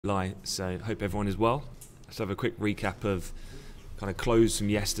So hope everyone is well. Let's have a quick recap of kind of close from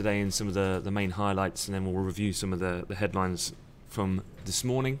yesterday and some of the main highlights, and then we'll review some of the headlines from this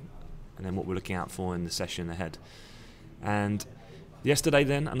morning and then what we're looking out for in the session ahead. And yesterday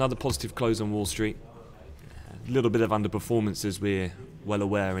then, another positive close on Wall Street. A little bit of underperformance, as we're well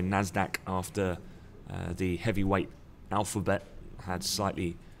aware, in NASDAQ after the heavyweight Alphabet had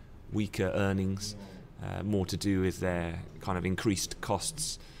slightly weaker earnings, more to do with their kind of increased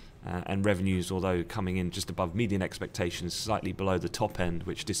costs and revenues, although coming in just above median expectations, slightly below the top end,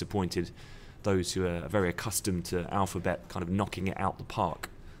 which disappointed those who are very accustomed to Alphabet kind of knocking it out the park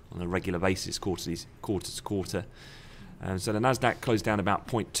on a regular basis, quarter to quarter. So the NASDAQ closed down about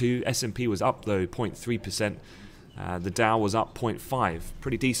 0.2%. S&P was up, though, 0.3%. The Dow was up 0.5%.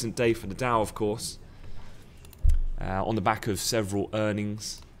 Pretty decent day for the Dow, of course, on the back of several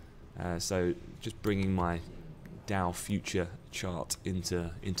earnings. So just bringing my Dow future chart into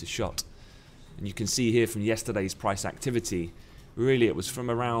shot. And you can see here from yesterday's price activity, really it was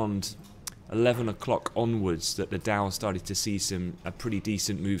from around 11 o'clock onwards that the Dow started to see a pretty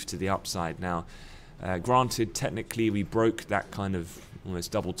decent move to the upside. Now, granted, technically we broke that kind of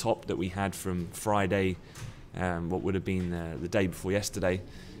almost double top that we had from Friday, what would have been the day before yesterday.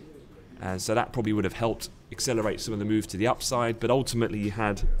 So that probably would have helped accelerate some of the move to the upside, but ultimately you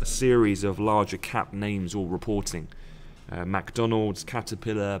had a series of larger cap names all reporting. McDonald's,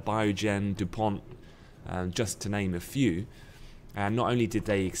 Caterpillar, Biogen, DuPont, just to name a few. And not only did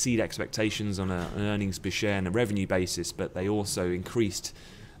they exceed expectations on an earnings per share and a revenue basis, but they also increased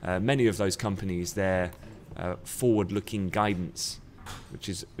many of those companies their forward-looking guidance, which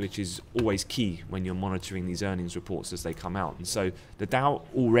is always key when you're monitoring these earnings reports as they come out. And so the Dow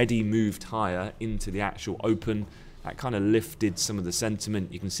already moved higher into the actual open. That kind of lifted some of the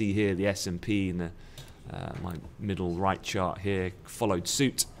sentiment. You can see here the S&P in the my middle right chart here followed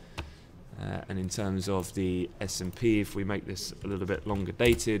suit. And in terms of the S&P, if we make this a little bit longer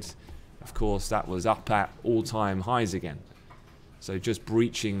dated, of course that was up at all-time highs again. So just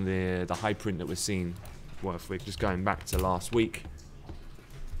breaching the high print that we're seeing. Well, if we're just going back to last week,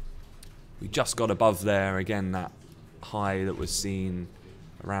 we just got above there again, that high that was seen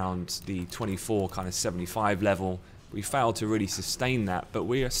around the 24 kind of 75 level. We failed to really sustain that, but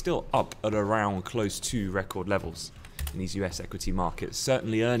we are still up at around close to record levels in these US equity markets.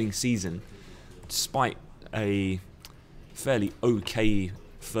 Certainly earnings season, despite a fairly okay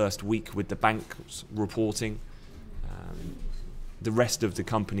first week with the banks reporting, the rest of the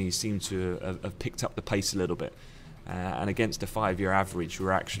companies seem to have picked up the pace a little bit. And against a 5-year average,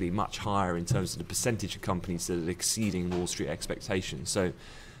 we're actually much higher in terms of the percentage of companies that are exceeding Wall Street expectations. So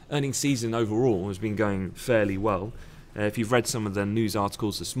earnings season overall has been going fairly well. If you've read some of the news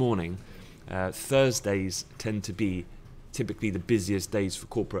articles this morning, Thursdays tend to be typically the busiest days for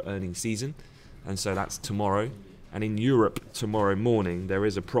corporate earnings season. And so that's tomorrow. And in Europe, tomorrow morning, there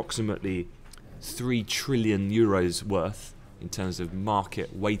is approximately 3 trillion euros worth in terms of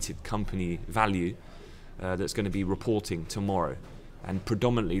market-weighted company value that's going to be reporting tomorrow, and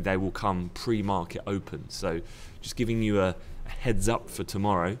predominantly they will come pre-market open. So just giving you a heads up for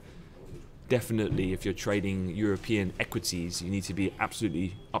tomorrow. Definitely, if you're trading European equities, you need to be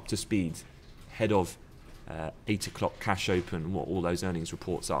absolutely up to speed ahead of 8 o'clock cash open and what all those earnings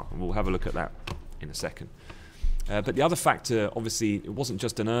reports are, and we'll have a look at that in a second. But the other factor, obviously, it wasn't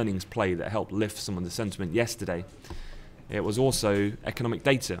just an earnings play that helped lift some of the sentiment yesterday. It was also economic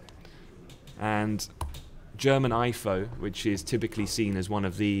data. And German IFO, which is typically seen as one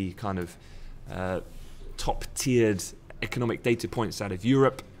of the kind of top-tiered economic data points out of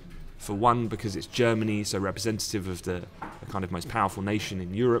Europe, for one, because it's Germany, so representative of the kind of most powerful nation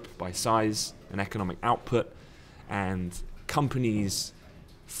in Europe by size and economic output, and companies'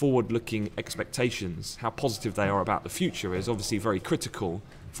 forward-looking expectations, how positive they are about the future, is obviously very critical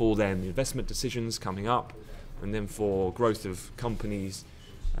for their investment decisions coming up, and then for growth of companies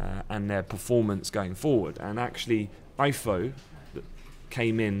and their performance going forward. And actually IFO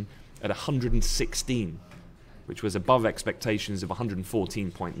came in at 116, which was above expectations of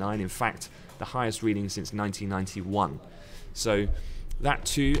 114.9. In fact, the highest reading since 1991. So that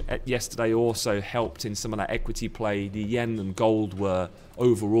too yesterday also helped in some of that equity play. The yen and gold were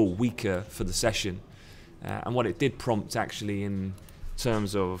overall weaker for the session, and what it did prompt actually in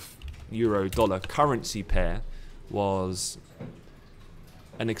terms of euro-dollar currency pair was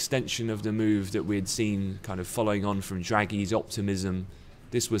an extension of the move that we had seen kind of following on from Draghi's optimism.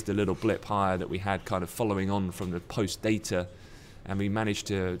 This was the little blip higher that we had kind of following on from the post-data, and we managed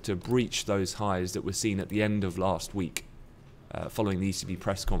to breach those highs that were seen at the end of last week following the ECB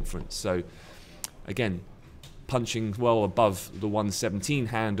press conference. So again, punching well above the 117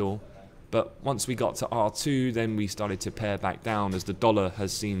 handle. But once we got to R2, then we started to pare back down as the dollar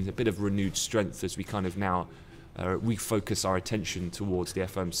has seen a bit of renewed strength as we kind of now refocus our attention towards the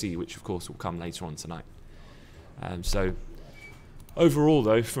FOMC, which of course will come later on tonight. So overall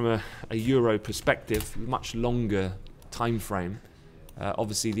though, from a euro perspective, much longer time frame,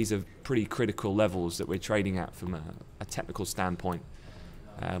 obviously these are pretty critical levels that we're trading at from a technical standpoint.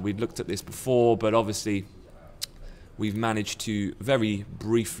 We'd looked at this before, but obviously we've managed to very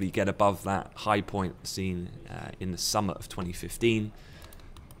briefly get above that high point seen in the summer of 2015,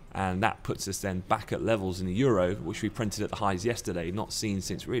 and that puts us then back at levels in the euro which we printed at the highs yesterday, not seen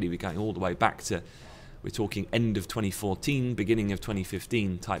since really we're going all the way back to, we're talking end of 2014, beginning of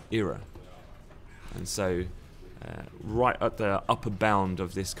 2015 type era. And so right at the upper bound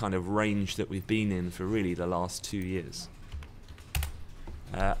of this kind of range that we've been in for really the last 2 years.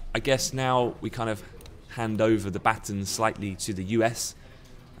 I guess now we kind of hand over the baton slightly to the US.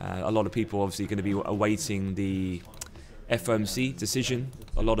 A lot of people obviously going to be awaiting the FOMC decision.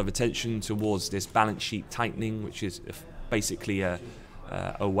 A lot of attention towards this balance sheet tightening, which is basically a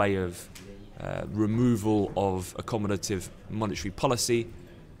way of removal of accommodative monetary policy.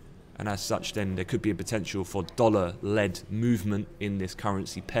 And as such, then there could be a potential for dollar-led movement in this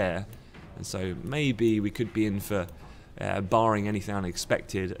currency pair. And so maybe we could be in for, barring anything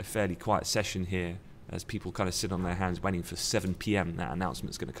unexpected, a fairly quiet session here, as people kind of sit on their hands waiting for 7 PM that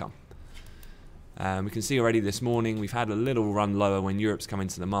announcement's going to come. We can see already this morning we've had a little run lower when Europe's come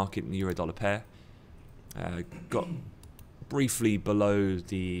into the market in the euro-dollar pair. Got briefly below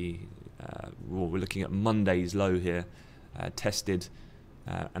the, well, we're looking at Monday's low here, tested,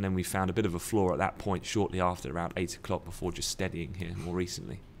 and then we found a bit of a floor at that point shortly after, around 8 o'clock, before just steadying here more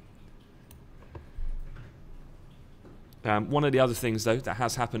recently. One of the other things, though, that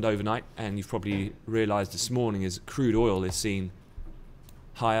has happened overnight, and you've probably realised this morning, is crude oil is seen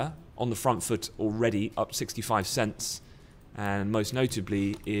higher, on the front foot already, up 65 cents. And most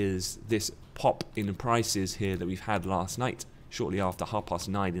notably is this pop in prices here that we've had last night, shortly after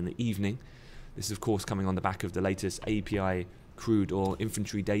 9:30 in the evening. This is, of course, coming on the back of the latest API crude oil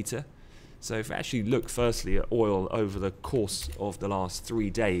inventory data. So if we actually look firstly at oil over the course of the last 3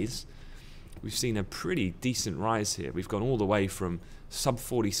 days, we've seen a pretty decent rise here. We've gone all the way from sub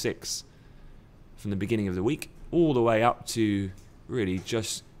 46 from the beginning of the week, all the way up to really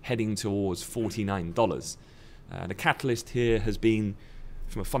just heading towards $49. The catalyst here has been,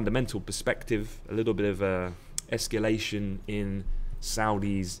 from a fundamental perspective, a little bit of a escalation in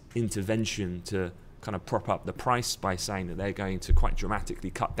Saudi's intervention to kind of prop up the price by saying that they're going to quite dramatically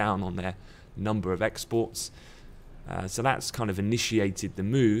cut down on their number of exports. So that's kind of initiated the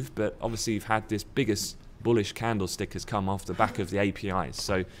move, but obviously you've had this biggest bullish candlestick has come off the back of the APIs.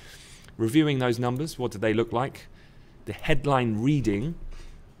 So reviewing those numbers, what did they look like? The headline reading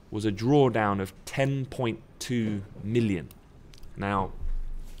was a drawdown of 10.2 million. Now,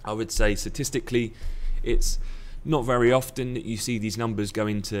 I would say statistically, it's not very often that you see these numbers go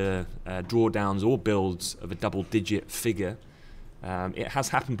into drawdowns or builds of a double-digit figure. It has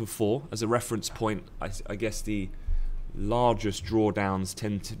happened before. As a reference point, I guess the largest drawdowns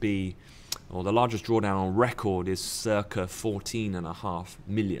tend to be, or the largest drawdown on record is circa 14.5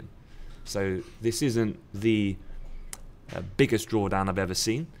 million. So this isn't the biggest drawdown I've ever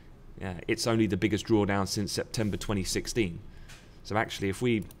seen. It's only the biggest drawdown since September 2016. So actually, if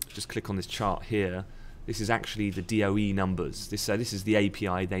we just click on this chart here, this is actually the DOE numbers. This is the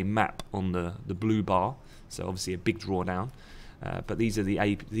API they map on the blue bar. So obviously a big drawdown. But these are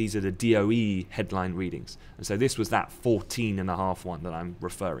the DOE headline readings. And so this was that 14.5 one that I'm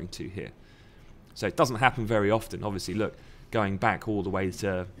referring to here. So it doesn't happen very often. Obviously, look, going back all the way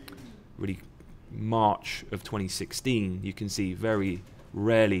to really March of 2016, you can see very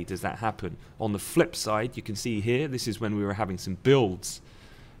rarely does that happen. On the flip side, you can see here, this is when we were having some builds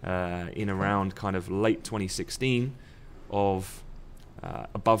in around kind of late 2016 of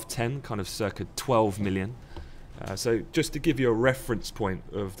above 10, kind of circa 12 million. So just to give you a reference point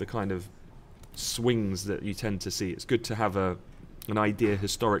of the kind of swings that you tend to see, it's good to have an idea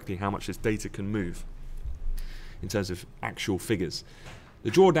historically how much this data can move in terms of actual figures. The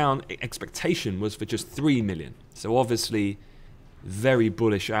drawdown expectation was for just 3 million. So obviously very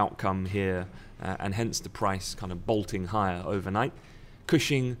bullish outcome here, and hence the price kind of bolting higher overnight.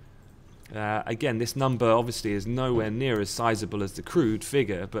 Cushing, again, this number obviously is nowhere near as sizable as the crude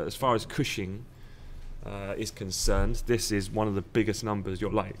figure, but as far as Cushing is concerned, this is one of the biggest numbers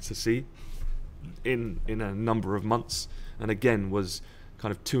you're likely to see in a number of months, and again was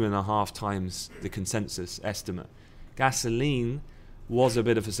kind of 2.5 times the consensus estimate. Gasoline was a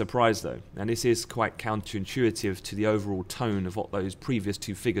bit of a surprise though, and this is quite counterintuitive to the overall tone of what those previous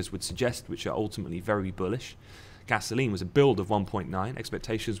two figures would suggest, which are ultimately very bullish. Gasoline was a build of 1.9,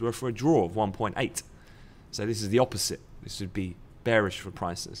 expectations were for a draw of 1.8. So this is the opposite. This would be bearish for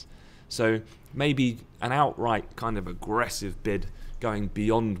prices. So maybe an outright kind of aggressive bid going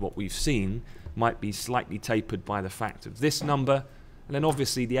beyond what we've seen might be slightly tapered by the fact of this number. And then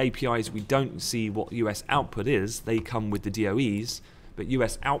obviously the APIs, we don't see what US output is. They come with the DOEs. But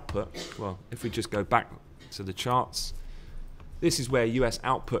US output, well, if we just go back to the charts, this is where US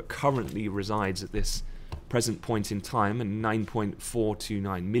output currently resides at this present point in time, and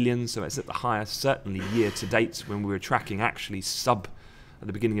 9.429 million. So it's at the highest, certainly year to date, when we were tracking actually sub at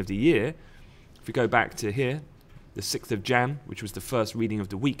the beginning of the year. If we go back to here, the 6th of Jan, which was the first reading of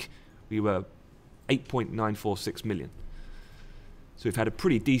the week, we were 8.946 million. So we've had a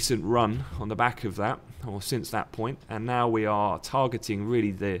pretty decent run on the back of that, or since that point, and now we are targeting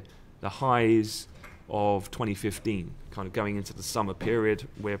really the highs of 2015, kind of going into the summer period.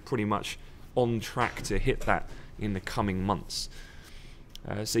 We're pretty much on track to hit that in the coming months.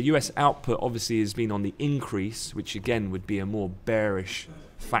 So US output obviously has been on the increase, which again would be a more bearish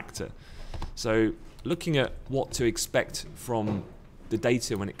factor. So looking at what to expect from the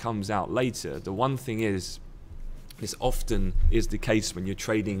data when it comes out later, the one thing is, this often is the case when you're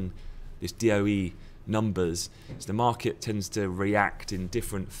trading this DOE numbers, is the market tends to react in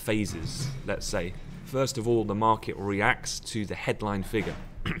different phases, let's say. First of all, the market reacts to the headline figure,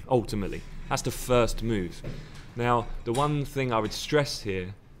 ultimately. That's the first move. Now, the one thing I would stress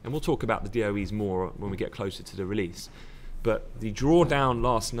here, and we'll talk about the DOEs more when we get closer to the release, but the drawdown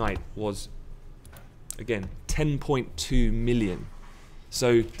last night was, again, 10.2 million.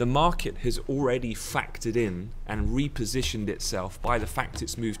 So the market has already factored in and repositioned itself by the fact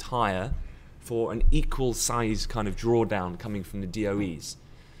it's moved higher for an equal size kind of drawdown coming from the DOEs.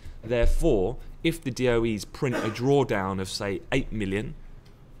 Therefore, if the DOEs print a drawdown of, say, 8 million,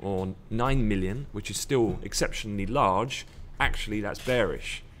 or 9 million, which is still exceptionally large, actually that's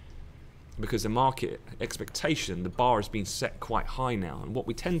bearish. Because the market expectation, the bar has been set quite high now. And what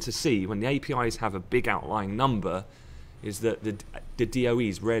we tend to see when the APIs have a big outlying number is that the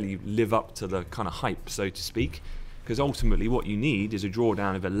DOEs rarely live up to the kind of hype, so to speak. Because ultimately what you need is a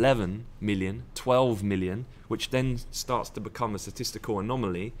drawdown of 11 million, 12 million, which then starts to become a statistical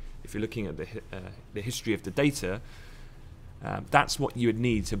anomaly. If you're looking at the history of the data, that's what you would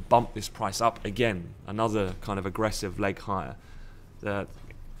need to bump this price up again, another kind of aggressive leg higher. The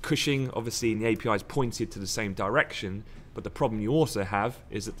Cushing, obviously, in the APIs pointed to the same direction, but the problem you also have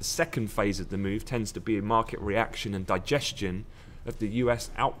is that the second phase of the move tends to be a market reaction and digestion of the US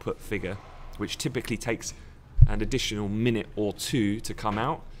output figure, which typically takes an additional minute or two to come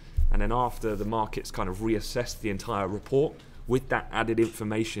out, and then after the market's kind of reassessed the entire report with that added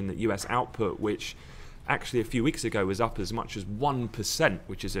information that US output, which actually a few weeks ago was up as much as 1%,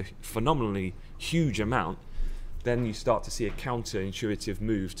 which is a phenomenally huge amount, then you start to see a counterintuitive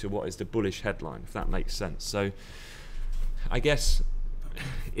move to what is the bullish headline, if that makes sense. So I guess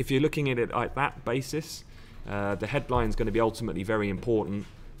if you're looking at it like that basis, the headline is going to be ultimately very important.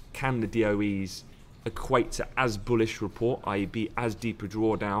 Can the DOEs equate to as bullish report, i.e. be as deep a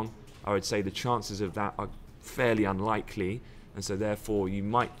drawdown? I would say the chances of that are fairly unlikely, and so therefore you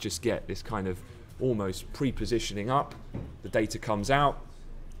might just get this kind of almost pre-positioning up. The data comes out,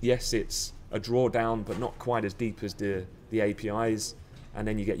 yes, it's a drawdown, but not quite as deep as the APIs, and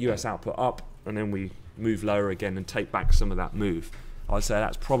then you get US output up, and then we move lower again and take back some of that move. I'd say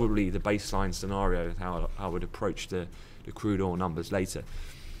that's probably the baseline scenario, how I would approach the crude oil numbers later.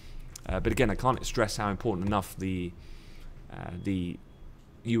 But again, I can't stress how important enough the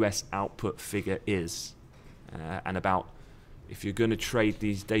US output figure is, and about if you're going to trade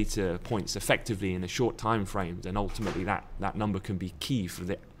these data points effectively in a short time frame, then ultimately that number can be key for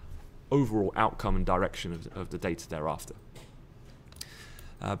the overall outcome and direction of the data thereafter.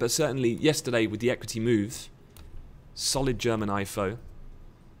 But certainly yesterday with the equity moves, solid German IFO,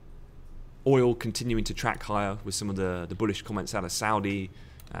 oil continuing to track higher with some of the bullish comments out of Saudi,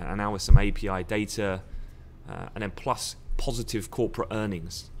 and now with some API data, and then plus positive corporate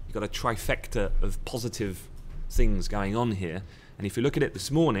earnings. You've got a trifecta of positive things going on here. And if you look at it this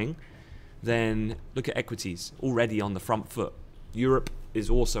morning, then look at equities already on the front foot. Europe is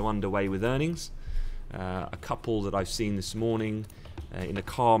also underway with earnings. A couple that I've seen this morning in the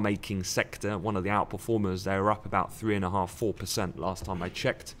car making sector, one of the outperformers, they were up about 3.5–4% last time I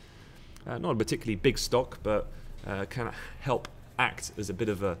checked. Not a particularly big stock, but can help act as a bit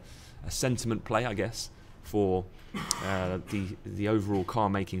of a sentiment play, I guess. for the overall car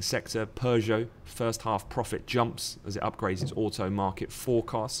making sector. Peugeot first half profit jumps as it upgrades its auto market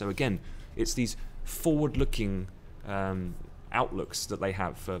forecast. So again, it's these forward-looking outlooks that they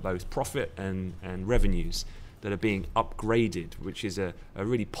have for both profit and revenues that are being upgraded, which is a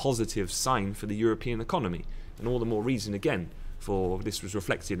really positive sign for the European economy. And all the more reason, again, for this was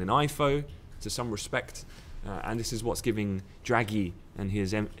reflected in IFO to some respect, and this is what's giving Draghi and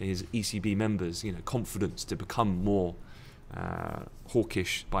his ECB members, confidence to become more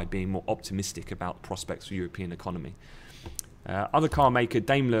hawkish by being more optimistic about prospects for European economy. Other car maker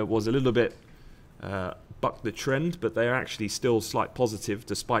Daimler was a little bit bucked the trend, but they're actually still slight positive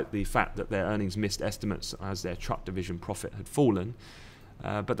despite the fact that their earnings missed estimates as their truck division profit had fallen.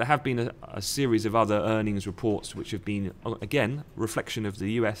 But there have been a series of other earnings reports which have been, again, reflection of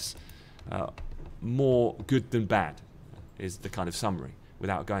the US, more good than bad is the kind of summary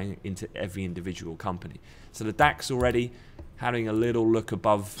without going into every individual company. So the DAX already having a little look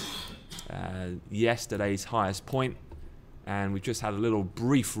above yesterday's highest point, and we've just had a little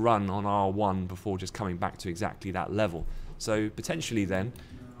brief run on R1 before just coming back to exactly that level. So potentially then,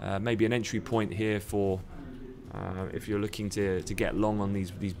 maybe an entry point here for if you're looking to get long on these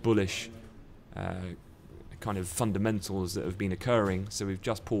bullish kind of fundamentals that have been occurring. So we've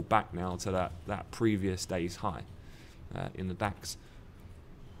just pulled back now to that previous day's high in the DAX.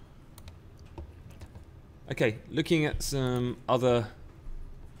 Okay, looking at some other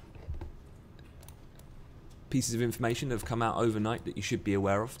pieces of information that have come out overnight that you should be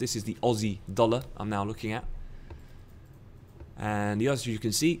aware of. This is the Aussie dollar I'm now looking at. And as you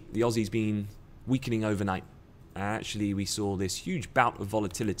can see, the Aussie's been weakening overnight. Actually, we saw this huge bout of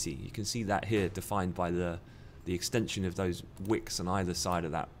volatility. You can see that here defined by the extension of those wicks on either side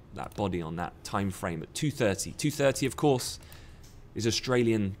of that body on that time frame at 2:30. 2:30, of course, is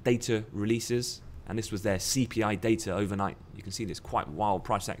Australian data releases, and this was their CPI data overnight. You can see this quite wild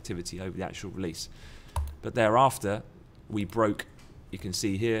price activity over the actual release. But thereafter, we broke, you can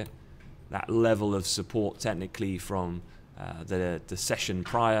see here, that level of support technically from the session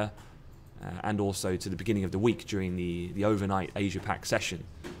prior and also to the beginning of the week during the overnight Asia-Pac session.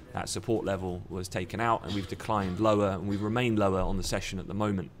 That support level was taken out and we've declined lower, and we've remained lower on the session at the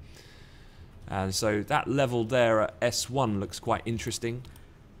moment. And so that level there at S1 looks quite interesting.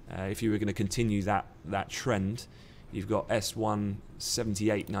 If you were going to continue that trend, you've got S1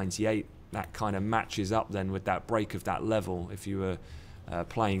 78.98. That kind of matches up then with that break of that level if you were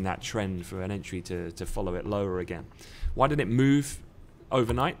playing that trend for an entry to follow it lower again. Why did it move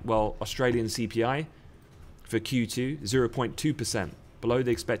overnight? Well, Australian CPI for Q2, 0.2%, below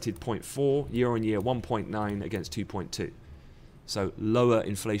the expected 0.4, year-on-year 1.9 against 2.2. So lower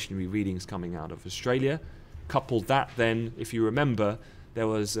inflationary readings coming out of Australia. Coupled that then, if you remember, there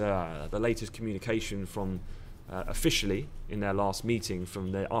was the latest communication from officially in their last meeting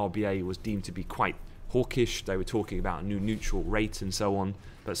from the RBA was deemed to be quite hawkish. They were talking about a new neutral rate and so on.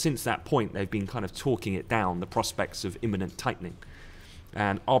 But since that point, they've been kind of talking it down, the prospects of imminent tightening.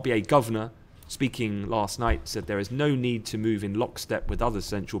 And RBA governor, speaking last night, said there is no need to move in lockstep with other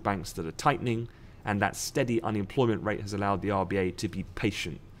central banks that are tightening, and that steady unemployment rate has allowed the RBA to be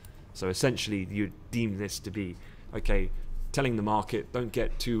patient. So essentially, you deem this to be, okay, telling the market, don't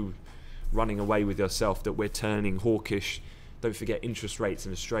get too running away with yourself that we're turning hawkish. Don't forget interest rates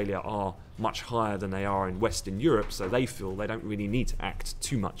in Australia are much higher than they are in Western Europe, so they feel they don't really need to act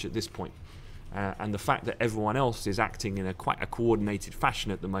too much at this point. And the fact that everyone else is acting in quite a coordinated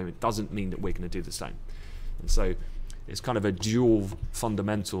fashion at the moment doesn't mean that we're going to do the same. And so it's kind of a dual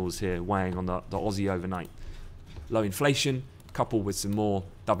fundamentals here weighing on the Aussie overnight. Low inflation coupled with some more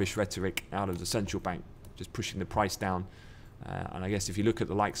dovish rhetoric out of the central bank, just pushing the price down. And I guess if you look at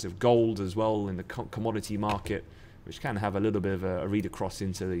the likes of gold as well in the commodity market, which can have a little bit of a read across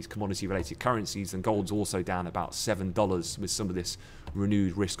into these commodity related currencies, and gold's also down about $7 with some of this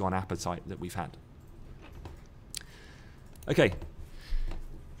renewed risk on appetite that we've had. Okay,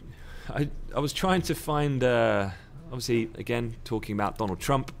 I was trying to find, obviously again talking about Donald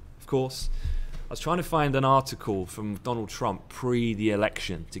Trump, of course, I was trying to find an article from Donald Trump pre the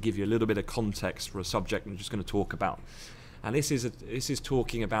election to give you a little bit of context for a subject I'm just going to talk about. And this is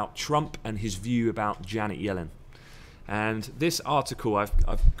talking about Trump and his view about Janet Yellen. And this article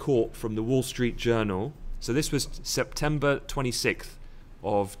I've caught from the Wall Street Journal. So this was September 26th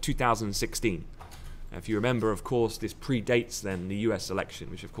of 2016. If you remember, of course, this predates then the US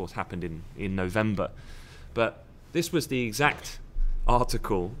election, which of course happened in November. But this was the exact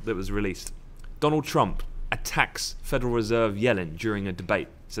article that was released. Donald Trump attacks Federal Reserve Yellen during a debate.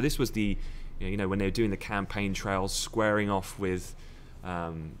 So this was the, you know, when they were doing the campaign trails, squaring off with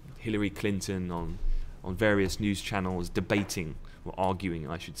Hillary Clinton on various news channels debating, or arguing,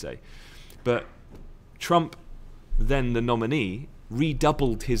 I should say. But Trump, then the nominee,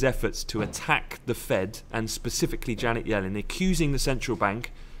 redoubled his efforts to attack the Fed and specifically Janet Yellen, accusing the central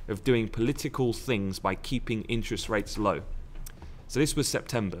bank of doing political things by keeping interest rates low. So this was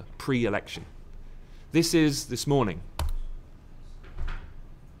September, pre-election. This is this morning.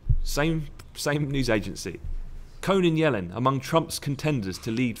 Same news agency. Cheung and Yellen among Trump's contenders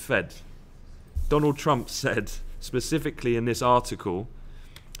to lead Fed. Donald Trump said specifically in this article,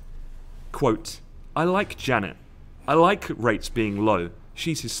 quote, "I like Janet. I like rates being low.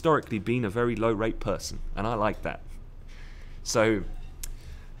 She's historically been a very low rate person, and I like that." So,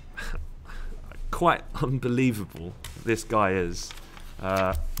 quite unbelievable this guy is.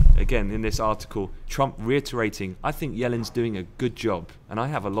 Again, in this article, Trump reiterating, "I think Yellen's doing a good job, and I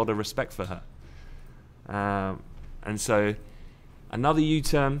have a lot of respect for her." And so, another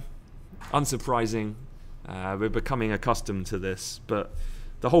U-turn, unsurprising. We're becoming accustomed to this, but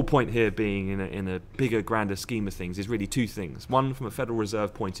the whole point here being in a bigger, grander scheme of things is really two things. One, from a Federal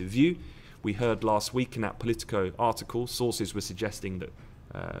Reserve point of view, we heard last week in that Politico article, sources were suggesting that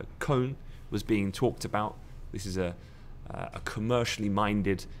Cheung was being talked about. This is a commercially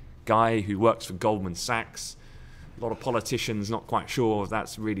minded guy who works for Goldman Sachs. A lot of politicians not quite sure if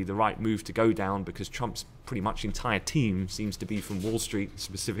that's really the right move to go down, because Trump's pretty much entire team seems to be from Wall Street,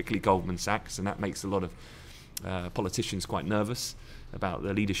 specifically Goldman Sachs, and that makes a lot of politicians quite nervous about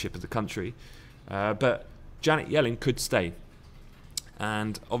the leadership of the country. But Janet Yellen could stay,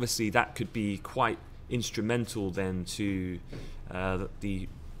 and obviously that could be quite instrumental then to the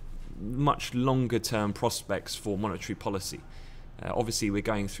much longer term prospects for monetary policy. Obviously we're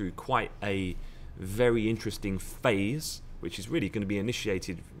going through quite a very interesting phase, which is really going to be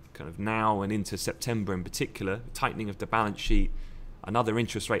initiated kind of now and into September in particular, tightening of the balance sheet, another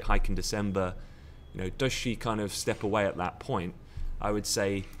interest rate hike in December. Does she kind of step away at that point? I would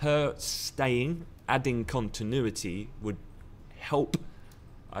say her staying, adding continuity, would help,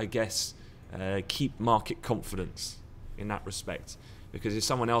 I guess, keep market confidence in that respect. Because if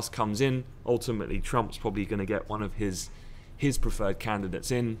someone else comes in, ultimately Trump's probably going to get one of his preferred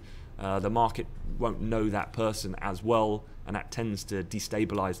candidates in. The market won't know that person as well, and that tends to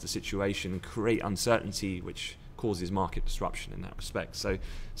destabilize the situation and create uncertainty, which causes market disruption in that respect. So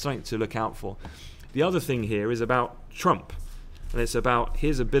something to look out for. The other thing here is about Trump, and it's about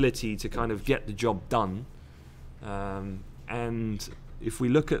his ability to kind of get the job done. And if we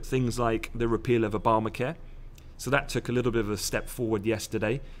look at things like the repeal of Obamacare, so that took a little bit of a step forward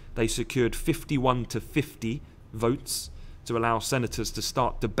yesterday. They secured 51 to 50 votes to allow senators to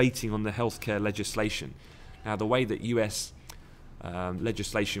start debating on the healthcare legislation. Now, the way that US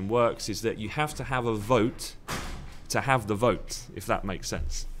legislation works is that you have to have a vote to have the vote, if that makes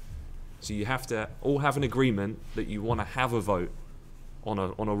sense. So you have to all have an agreement that you want to have a vote on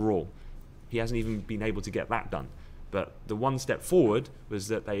a rule. He hasn't even been able to get that done. But the one step forward was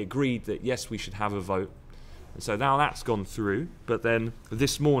that they agreed that yes, we should have a vote. And so now that's gone through, but then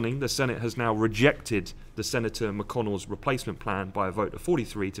this morning the Senate has now rejected the Senator McConnell's replacement plan by a vote of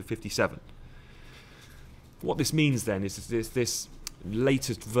 43 to 57. What this means then is this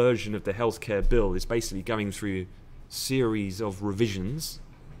latest version of the healthcare bill is basically going through series of revisions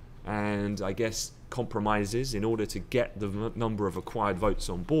and I guess compromises in order to get the number of required votes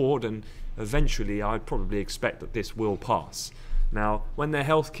on board, and eventually I'd probably expect that this will pass. Now, when the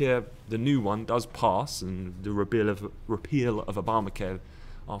healthcare, the new one, does pass and the repeal of Obamacare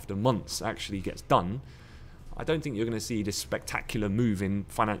after months actually gets done, I don't think you're going to see this spectacular move in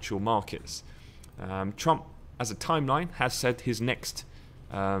financial markets. Trump, as a timeline, has said his next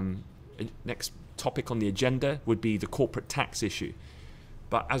topic on the agenda would be the corporate tax issue.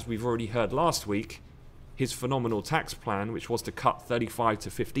 But as we've already heard last week, his phenomenal tax plan, which was to cut 35 to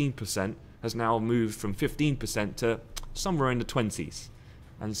 15%, has now moved from 15% to somewhere in the 20s.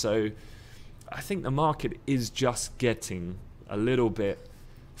 And so I think the market is just getting a little bit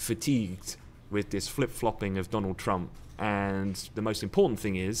fatigued with this flip-flopping of Donald Trump. And the most important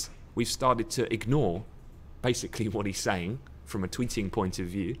thing is we've started to ignore basically what he's saying from a tweeting point of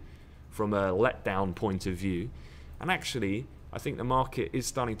view, from a letdown point of view. And actually, I think the market is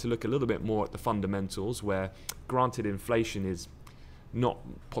starting to look a little bit more at the fundamentals, where granted inflation is not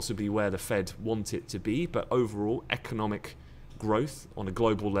possibly where the Fed want it to be, but overall economic growth on a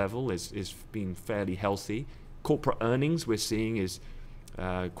global level is being fairly healthy. Corporate earnings we're seeing is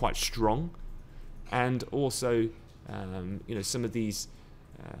quite strong, and also some of these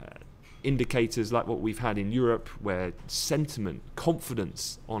indicators like what we've had in Europe, where sentiment,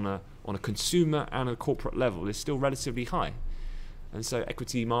 confidence on a consumer and a corporate level is still relatively high. And so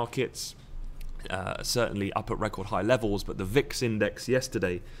equity markets, certainly up at record high levels, but the VIX index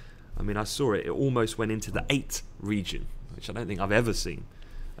yesterday, I mean, I saw it almost went into the 8 region, which I don't think I've ever seen.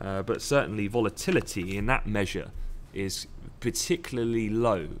 But certainly volatility in that measure is particularly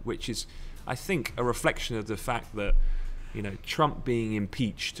low, which is, I think, a reflection of the fact that, you know, Trump being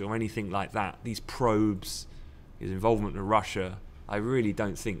impeached or anything like that, these probes, his involvement in Russia, I really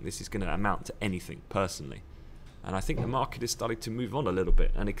don't think this is going to amount to anything personally. And I think the market is starting to move on a little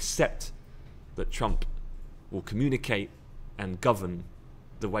bit and accept that Trump will communicate and govern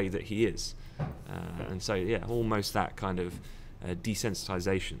the way that he is. And so, yeah, almost that kind of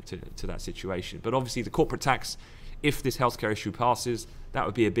desensitization to that situation. But obviously the corporate tax, if this healthcare issue passes, that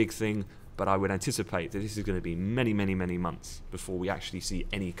would be a big thing. But I would anticipate that this is going to be many, many, many months before we actually see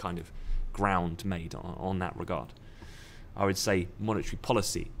any kind of ground made on that regard. I would say monetary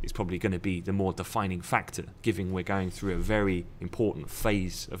policy is probably going to be the more defining factor, given we're going through a very important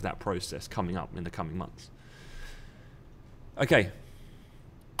phase of that process coming up in the coming months. Okay.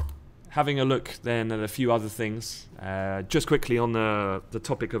 Having a look then at a few other things, just quickly on the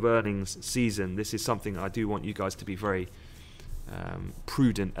topic of earnings season. This is something I do want you guys to be very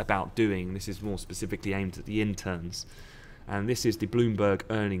prudent about doing. This is more specifically aimed at the interns, and this is the Bloomberg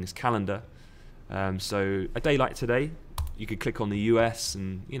earnings calendar. So a day like today, you could click on the US,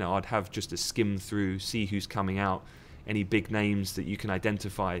 and you know, I'd have just a skim through, see who's coming out, any big names that you can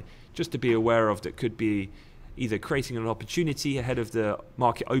identify, just to be aware of that could be either creating an opportunity ahead of the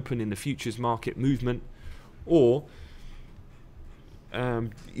market open in the futures market movement, or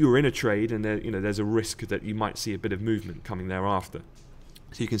you're in a trade and there's a risk that you might see a bit of movement coming thereafter.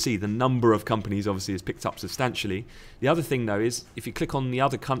 So you can see the number of companies obviously has picked up substantially. The other thing though is if you click on the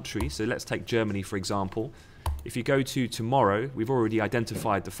other country, so let's take Germany for example, if you go to tomorrow, we've already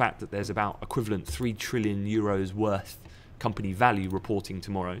identified the fact that there's about equivalent 3 trillion euros worth company value reporting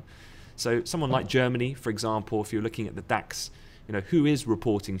tomorrow. So someone like Germany, for example, if you're looking at the DAX, you know, who is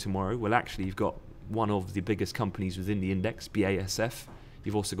reporting tomorrow? Well, actually, you've got one of the biggest companies within the index, BASF.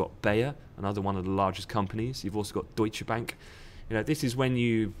 You've also got Bayer, another one of the largest companies. You've also got Deutsche Bank. You know, this is when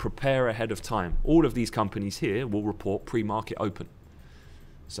you prepare ahead of time. All of these companies here will report pre-market open.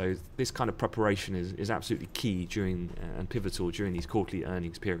 So this kind of preparation is absolutely key during and pivotal during these quarterly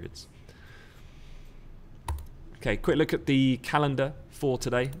earnings periods. Okay, quick look at the calendar for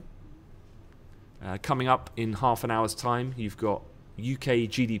today. Coming up in half an hour's time, you've got UK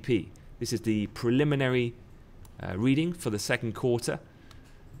GDP. This is the preliminary reading for the second quarter.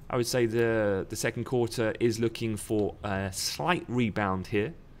 I would say the second quarter is looking for a slight rebound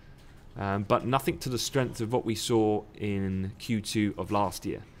here, but nothing to the strength of what we saw in Q2 of last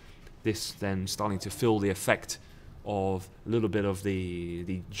year. This then starting to feel the effect of a little bit of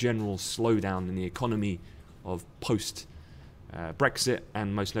the general slowdown in the economy of post Brexit,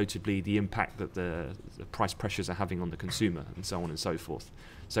 and most notably the impact that the price pressures are having on the consumer, and so on and so forth.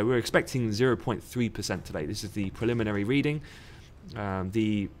 So we're expecting 0.3% today. This is the preliminary reading.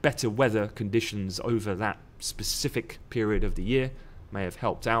 The better weather conditions over that specific period of the year may have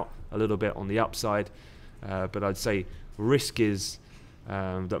helped out a little bit on the upside, but I'd say risk is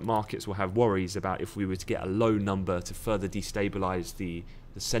that markets will have worries about if we were to get a low number to further destabilize the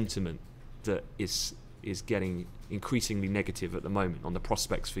sentiment that is getting increasingly negative at the moment on the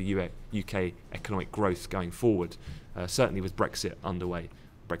prospects for UK economic growth going forward, certainly with Brexit underway,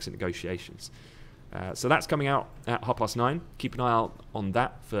 Brexit negotiations. So that's coming out at 9:30. Keep an eye out on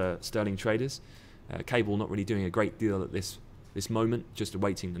that for sterling traders. Cable not really doing a great deal at this moment, just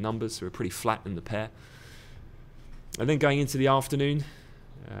awaiting the numbers, so we're pretty flat in the pair. And then going into the afternoon,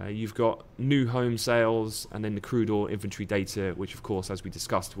 you've got new home sales and then the crude oil inventory data, which of course, as we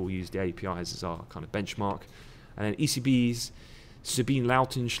discussed, we'll use the APIs as our kind of benchmark. And then ECB's Sabine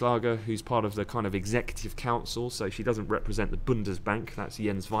Lautenschlager, who's part of the kind of executive council, so she doesn't represent the Bundesbank, that's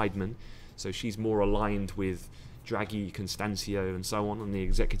Jens Weidmann, so she's more aligned with Draghi, Constancio and so on the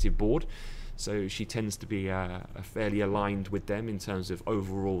executive board. So she tends to be fairly aligned with them in terms of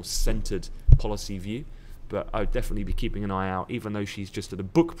overall centered policy view. But I would definitely be keeping an eye out, even though she's just at a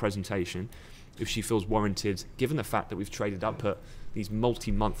book presentation, if she feels warranted, given the fact that we've traded up at these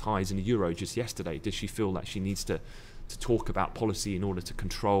multi-month highs in the euro just yesterday, does she feel that she needs to talk about policy in order to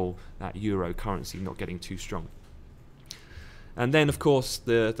control that euro currency not getting too strong? And then, of course,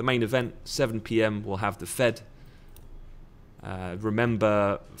 the main event, 7 p.m, we'll have the Fed.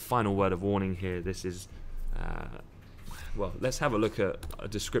 Remember, final word of warning here, this is... well, let's have a look at a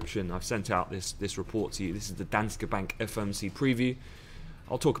description. I've sent out this report to you. This is the Danske Bank FOMC preview.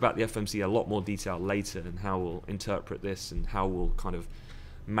 I'll talk about the FOMC in a lot more detail later and how we'll interpret this and how we'll kind of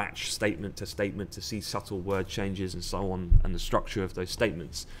match statement to see subtle word changes and so on, and the structure of those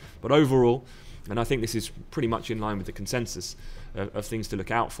statements. But overall, and I think this is pretty much in line with the consensus of things to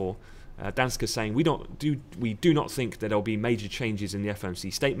look out for, Danske saying we do not think that there will be major changes in the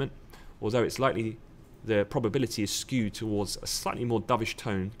FOMC statement, although it's likely the probability is skewed towards a slightly more dovish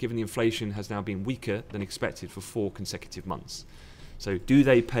tone, given the inflation has now been weaker than expected for 4 consecutive months. So do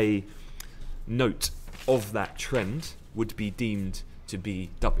they pay note of that trend would be deemed to be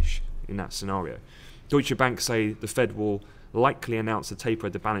dovish in that scenario. Deutsche Bank say the Fed will likely announce a taper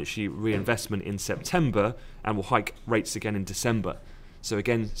of the balance sheet reinvestment in September and will hike rates again in December. So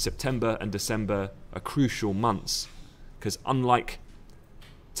again, September and December are crucial months, because unlike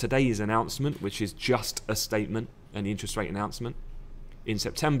today's announcement, which is just a statement, an interest rate announcement, in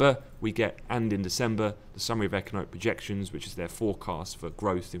September we get, and in December, the summary of economic projections, which is their forecast for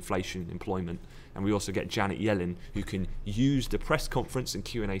growth, inflation, employment, and we also get Janet Yellen, who can use the press conference and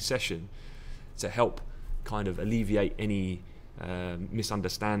Q&A session to help kind of alleviate any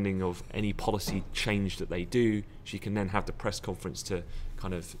misunderstanding of any policy change that they do. She can then have the press conference to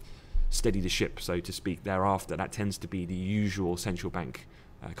kind of steady the ship, so to speak, thereafter. That tends to be the usual central bank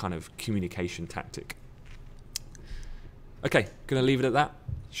kind of communication tactic. Okay, going to leave it at that.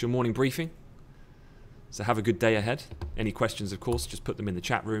 It's your morning briefing. So have a good day ahead. Any questions, of course, just put them in the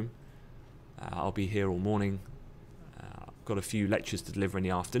chat room. I'll be here all morning. I've got a few lectures to deliver in the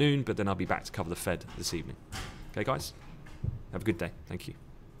afternoon, but then I'll be back to cover the Fed this evening. Okay, guys? Have a good day. Thank you.